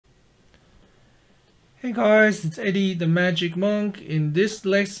Hey guys, it's Eddie the Magic Monk. In this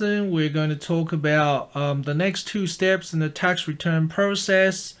lesson, we're going to talk about the next two steps in the tax return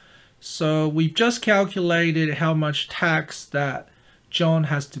process. So we've just calculated how much tax that John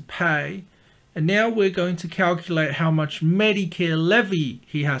has to pay. And now we're going to calculate how much Medicare levy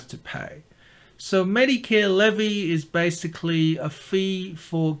he has to pay. So Medicare levy is basically a fee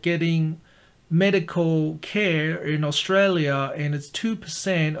for getting medical care in Australia, and it's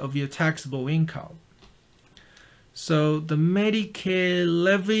 2% of your taxable income. So the Medicare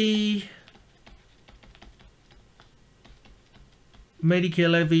levy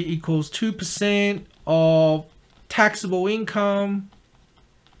equals 2% of taxable income.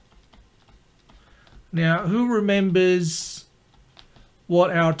 Now, who remembers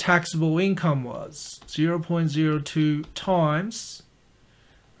what our taxable income was? 0.02 times.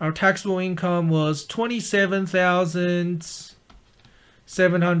 Our taxable income was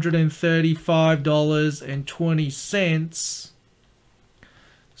 $27,735.20.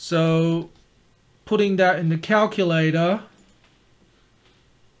 So putting that in the calculator,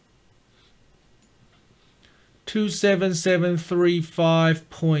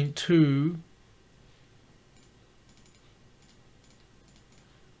 27735.2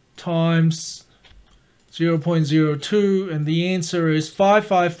 times 0.02, and the answer is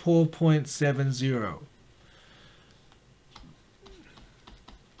 554.70.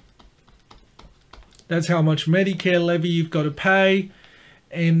 That's how much Medicare levy you've got to pay.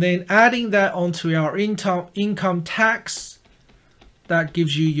 And then adding that onto our income tax, that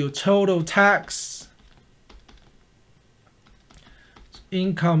gives you your total tax.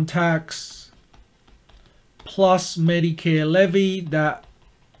 Income tax plus Medicare levy, that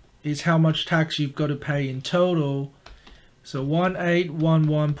is how much tax you've got to pay in total. So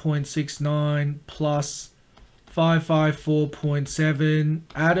 1811.69 plus 554.7,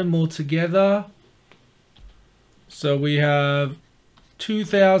 add them all together. So we have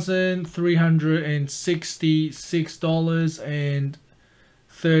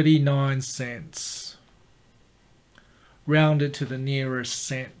 $2,366.39. Rounded to the nearest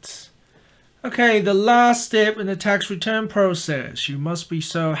cent. Okay, the last step in the tax return process. You must be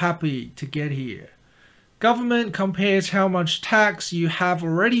so happy to get here. Government compares how much tax you have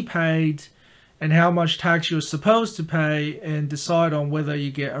already paid and how much tax you're supposed to pay and decide on whether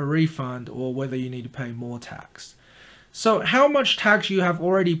you get a refund or whether you need to pay more tax. So how much tax you have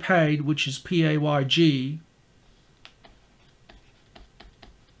already paid, which is PAYG,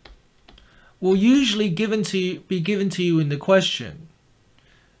 will usually be given to you in the question.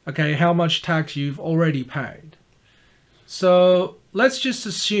 Okay, how much tax you've already paid. So let's just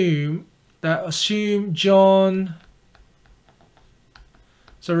assume John,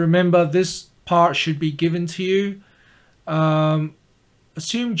 so remember this part should be given to you.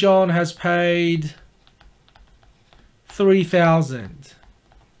 Assume John has paid $3,000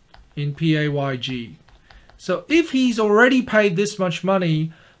 in PAYG. So if he's already paid this much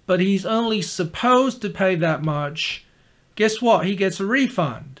money, but he's only supposed to pay that much, guess what? He gets a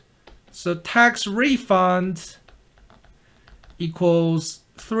refund. So tax refund equals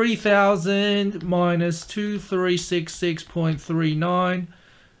 3,000 minus 2366.39.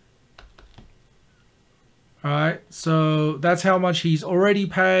 All right, so that's how much he's already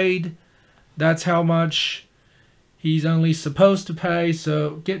paid. That's how much he's only supposed to pay.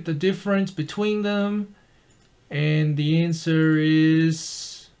 So get the difference between them, and the answer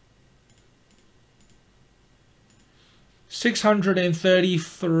is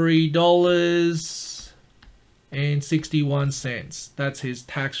 $633.61. That's his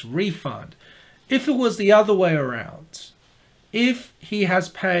tax refund. If it was the other way around, if he has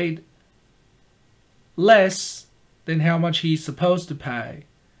paid less than how much he's supposed to pay,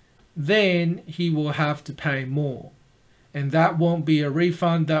 then he will have to pay more. And that won't be a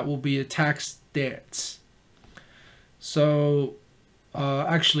refund, that will be a tax debt. So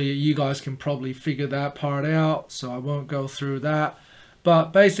actually, you guys can probably figure that part out, so I won't go through that.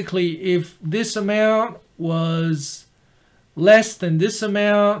 But basically, if this amount was less than this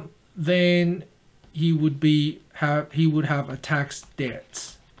amount, then he would have a tax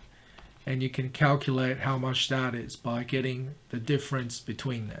debt. And you can calculate how much that is by getting the difference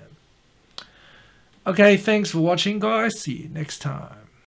between them. Okay, thanks for watching, guys. See you next time.